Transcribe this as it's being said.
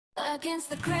Against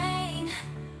the grain,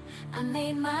 I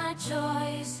made my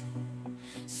choice.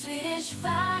 Swedish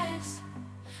vibes,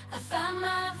 I found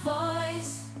my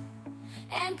voice.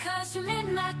 Ankarsrum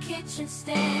in my kitchen,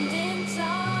 standing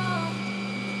tall.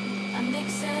 A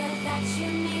mixer that's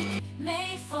unique,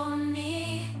 made for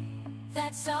me,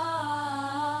 that's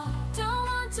all. Don't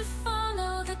want to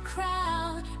follow the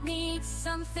crowd, need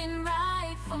something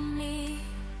right for me.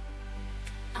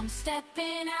 I'm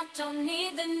stepping out, don't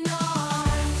need the norm.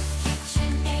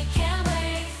 Kitchen, they can't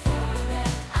wait for it.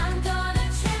 I'm gonna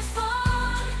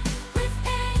transform with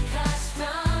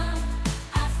Ankarsrum.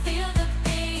 I feel the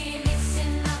beat,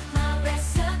 mixing up my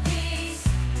recipes,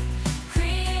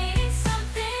 creating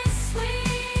something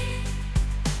sweet.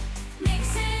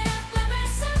 Mixing up my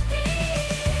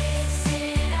recipes.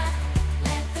 Sit up,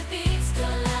 let the beats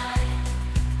collide.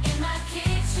 In my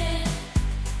kitchen,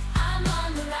 I'm on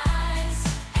the rise.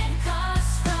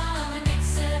 Ankarsrum, a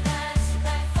mixer that's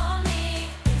right for me.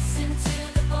 Listen to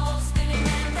the bowl spinning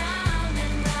round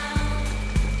and round.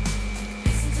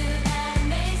 Listen to that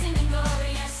amazing and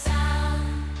glorious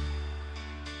sound.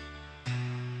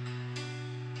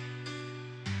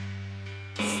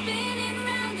 Spinning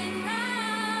round and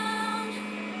round.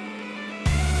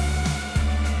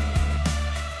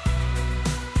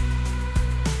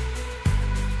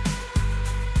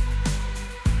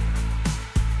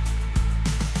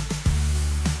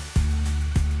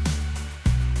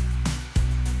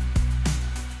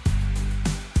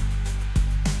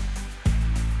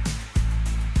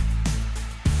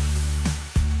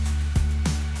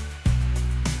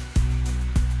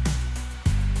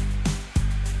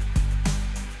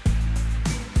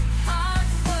 Hard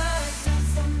work done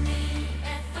for me,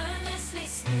 effortlessly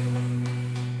smooth,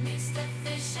 mixed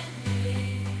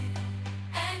efficiently.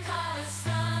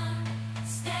 Ankarsrum,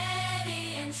 steady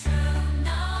and true,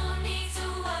 no need to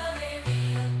worry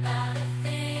about a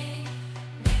thing.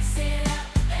 Mix it up,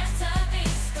 let the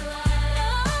beats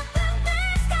collide.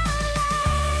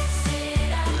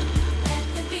 Sit up, let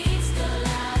the beats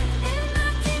collide. In my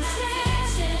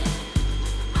kitchen,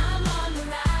 I'm on the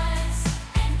rise.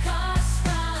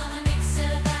 Ankarsrum, a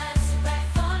mixer that's right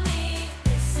for me.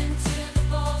 Listen to the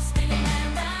bowl spinning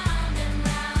round and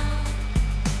round.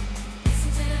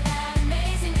 Listen to that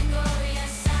amazing and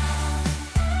glorious sound.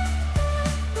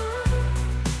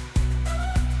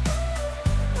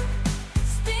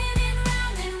 Spinning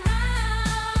round and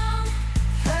round.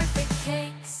 Perfect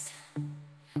cakes,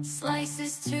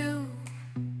 slices too.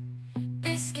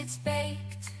 Biscuits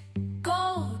baked,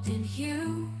 golden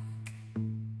hue.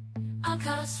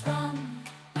 Ankarsrum,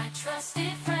 my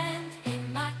trusted friend.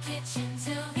 In my kitchen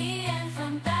till the end,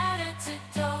 from batter to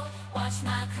dough. Watch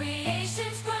my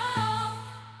creations grow.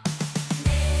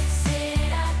 Mix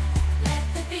it up, let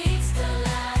the beats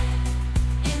collide.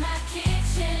 In my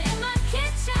kitchen,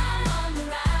 I'm on the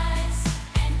rise.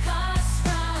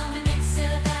 Ankarsrum, a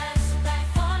mixer that's right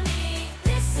for me.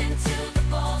 Listen to the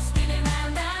bowl spinning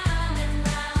round and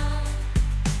round.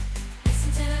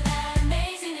 Listen to that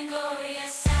amazing and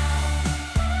glorious sound.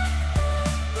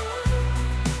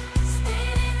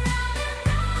 Spinning round and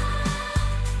round.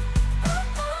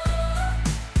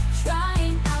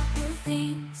 Trying out new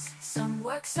things, some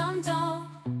work, some don't.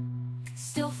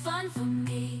 Still fun for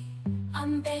me,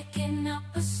 I'm baking up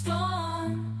a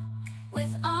storm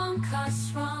with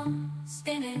Ankarsrum,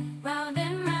 spinning round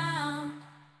and round.